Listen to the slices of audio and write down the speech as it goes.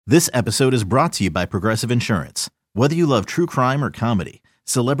This episode is brought to you by Progressive Insurance. Whether you love true crime or comedy,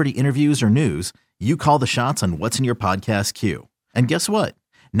 celebrity interviews or news, you call the shots on what's in your podcast queue. And guess what?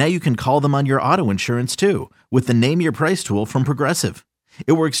 Now you can call them on your auto insurance too with the Name Your Price tool from Progressive.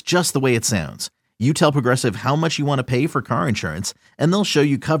 It works just the way it sounds. You tell Progressive how much you want to pay for car insurance, and they'll show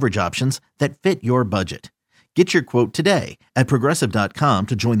you coverage options that fit your budget. Get your quote today at Progressive.com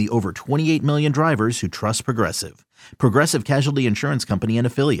to join the over 28 million drivers who trust Progressive. Progressive Casualty Insurance Company and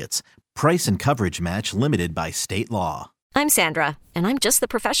Affiliates. Price and coverage match limited by state law. I'm Sandra, and I'm just the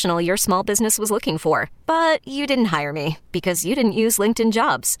professional your small business was looking for. But you didn't hire me because you didn't use LinkedIn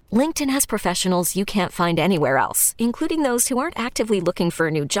Jobs. LinkedIn has professionals you can't find anywhere else, including those who aren't actively looking for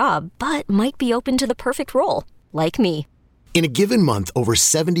a new job, but might be open to the perfect role, like me. In a given month, over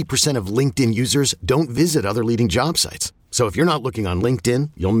 70% of LinkedIn users don't visit other leading job sites. So if you're not looking on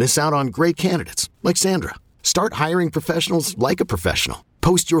LinkedIn, you'll miss out on great candidates like Sandra. Start hiring professionals like a professional.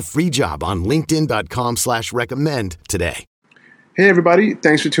 Post your free job on linkedin.com/recommend today. Hey everybody,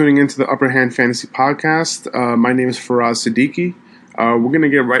 thanks for tuning in to the Upper Hand Fantasy Podcast. My name is Faraz Siddiqui. We're going to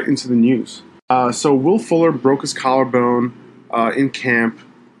get right into the news. So Will Fuller broke his collarbone in camp.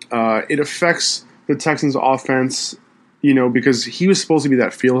 It affects the Texans offense, because he was supposed to be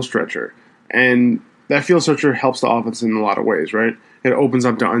that field stretcher. And that field stretcher helps the offense in a lot of ways, right? It opens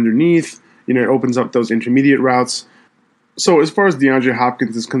up to underneath, it opens up those intermediate routes. So as far as DeAndre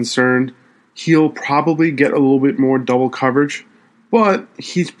Hopkins is concerned, he'll probably get a little bit more double coverage, but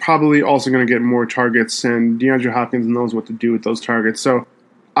he's probably also going to get more targets, and DeAndre Hopkins knows what to do with those targets. So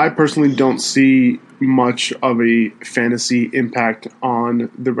I personally don't see much of a fantasy impact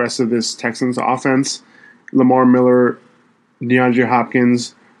on the rest of this Texans offense. Lamar Miller, DeAndre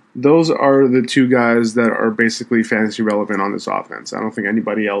Hopkins, those are the two guys that are basically fantasy relevant on this offense. I don't think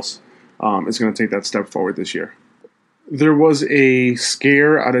anybody else is going to take that step forward this year. There was a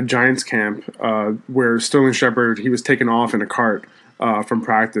scare at a Giants camp where Sterling Shepard, he was taken off in a cart from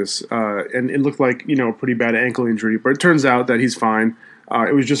practice, and it looked like, a pretty bad ankle injury, but it turns out that he's fine.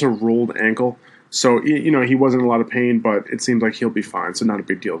 It was just a rolled ankle. So, he wasn't in a lot of pain, but it seems like he'll be fine, so not a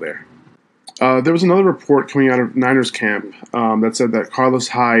big deal there. There was another report coming out of Niners camp that said that Carlos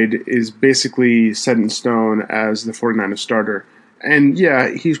Hyde is basically set in stone as the 49ers starter. And yeah,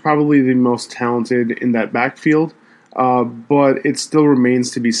 he's probably the most talented in that backfield, but it still remains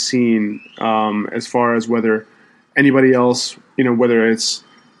to be seen as far as whether anybody else, whether it's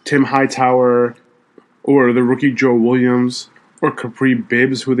Tim Hightower or the rookie Joe Williams or Capri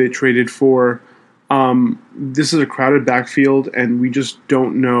Bibbs, who they traded for. This is a crowded backfield, and we just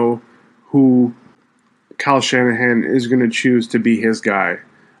don't know who Kyle Shanahan is going to choose to be his guy.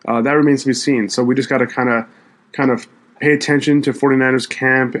 That remains to be seen. So we just got to kind of pay attention to 49ers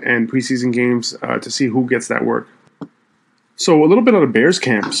camp and preseason games to see who gets that work. So a little bit out of Bears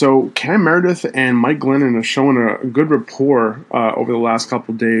camp. So Cam Meredith and Mike Glennon are showing a good rapport over the last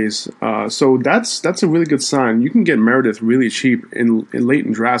couple of days. So that's a really good sign. You can get Meredith really cheap in late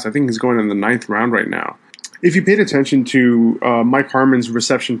in drafts. I think he's going in the 9th round right now. If you paid attention to Mike Harmon's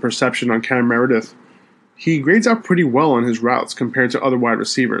reception perception on Cam Meredith, he grades out pretty well on his routes compared to other wide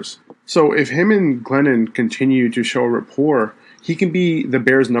receivers. So if him and Glennon continue to show a rapport, he can be the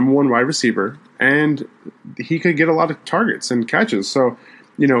Bears' number 1 wide receiver, and he could get a lot of targets and catches. So,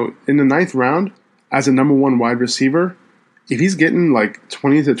 in the 9th round, as a number 1 wide receiver, if he's getting like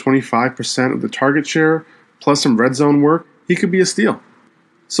 20 to 25% of the target share, plus some red zone work, he could be a steal.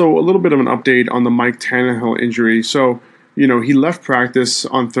 So a little bit of an update on the Mike Tannehill injury. So, he left practice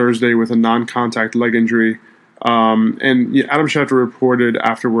on Thursday with a non-contact leg injury. And Adam Schefter reported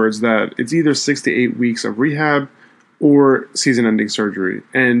afterwards that it's either 6 to 8 weeks of rehab or season-ending surgery.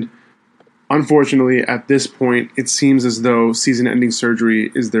 And unfortunately, at this point, it seems as though season-ending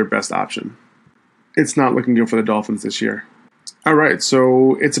surgery is their best option. It's not looking good for the Dolphins this year. All right,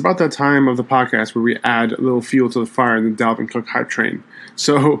 so it's about that time of the podcast where we add a little fuel to the fire in the Dalvin Cook hype train.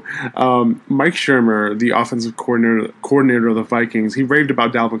 So Mike Shermer, the offensive coordinator of the Vikings, he raved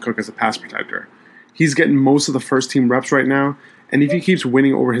about Dalvin Cook as a pass protector. He's getting most of the first-team reps right now, and if he keeps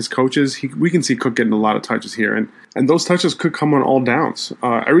winning over his coaches, we can see Cook getting a lot of touches here. And those touches could come on all downs.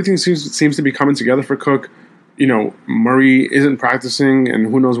 Everything seems to be coming together for Cook. Murray isn't practicing,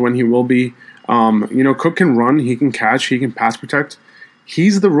 and who knows when he will be. Cook can run, he can catch, he can pass protect.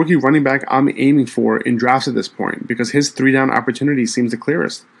 He's the rookie running back I'm aiming for in drafts at this point because his 3-down opportunity seems the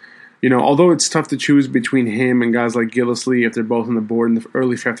clearest. Although it's tough to choose between him and guys like Gillislee if they're both on the board in the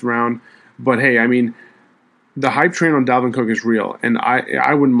early 5th round. But hey, the hype train on Dalvin Cook is real, and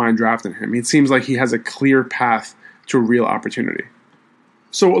I wouldn't mind drafting him. It seems like he has a clear path to a real opportunity.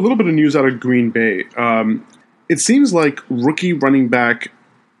 So a little bit of news out of Green Bay. It seems like rookie running back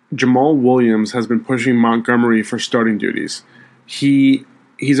Jamal Williams has been pushing Montgomery for starting duties.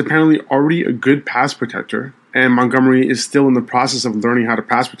 He's apparently already a good pass protector, and Montgomery is still in the process of learning how to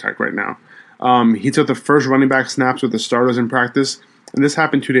pass protect right now. He took the first running back snaps with the starters in practice, and this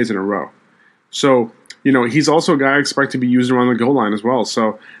happened 2 days in a row. So, he's also a guy I expect to be used around the goal line as well.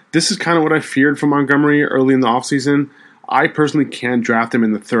 So this is kind of what I feared from Montgomery early in the offseason. I personally can't draft him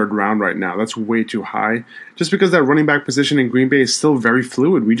in the third round right now. That's way too high. Just because that running back position in Green Bay is still very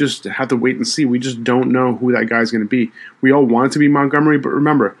fluid. We just have to wait and see. We just don't know who that guy's going to be. We all want it to be Montgomery, but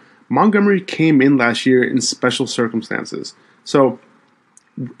remember, Montgomery came in last year in special circumstances. So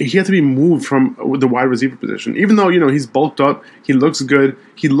he had to be moved from the wide receiver position. Even though, he's bulked up, he looks good,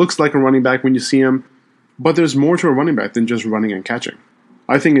 he looks like a running back when you see him, but there's more to a running back than just running and catching.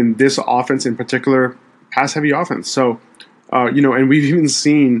 I think in this offense in particular, pass-heavy offense. So, and we've even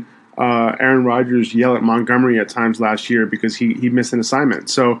seen Aaron Rodgers yell at Montgomery at times last year because he missed an assignment.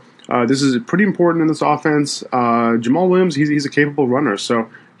 So this is pretty important in this offense. Jamal Williams, he's a capable runner, so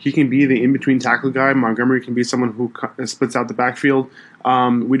he can be the in-between tackle guy. Montgomery can be someone who splits out the backfield.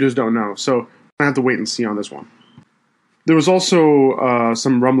 We just don't know. So I have to wait and see on this one. There was also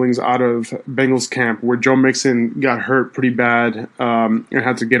some rumblings out of Bengals camp where Joe Mixon got hurt pretty bad and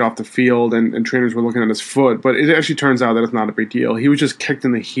had to get off the field, and trainers were looking at his foot. But it actually turns out that it's not a big deal. He was just kicked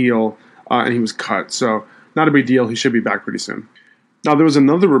in the heel and he was cut. So not a big deal. He should be back pretty soon. Now, there was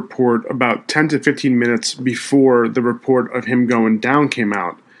another report about 10 to 15 minutes before the report of him going down came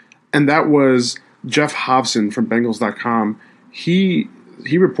out, and that was Jeff Hobson from Bengals.com. He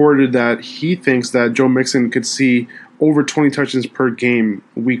reported that he thinks that Joe Mixon could see over 20 touches per game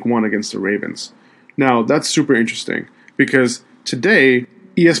week 1 against the Ravens. Now, that's super interesting because today,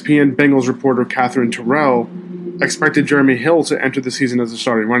 ESPN Bengals reporter Catherine Terrell expected Jeremy Hill to enter the season as a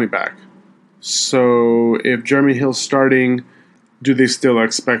starting running back. So if Jeremy Hill's starting, do they still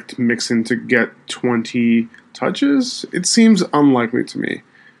expect Mixon to get 20 touches? It seems unlikely to me.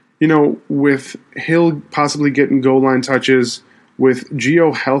 With Hill possibly getting goal line touches, with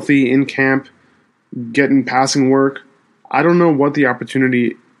Gio healthy in camp, getting passing work, I don't know what the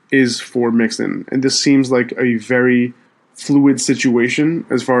opportunity is for Mixon. And this seems like a very fluid situation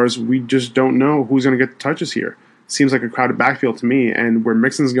as far as we just don't know who's going to get the touches here. It seems like a crowded backfield to me. And where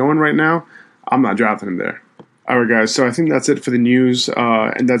Mixon's going right now, I'm not drafting him there. All right, guys. So I think that's it for the news.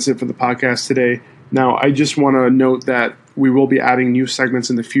 And that's it for the podcast today. Now, I just want to note that we will be adding new segments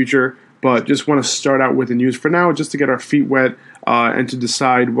in the future, but just want to start out with the news for now just to get our feet wet and to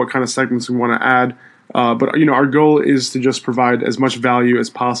decide what kind of segments we want to add. But our goal is to just provide as much value as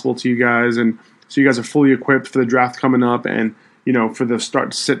possible to you guys, and so you guys are fully equipped for the draft coming up, and for the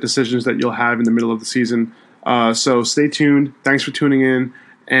start to sit decisions that you'll have in the middle of the season. So stay tuned. Thanks for tuning in,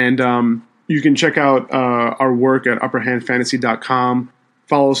 and you can check out our work at upperhandfantasy.com.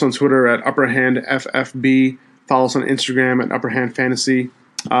 Follow us on Twitter at upperhandffb. Follow us on Instagram at upperhandfantasy.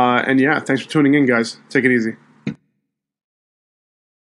 And yeah, thanks for tuning in, guys. Take it easy.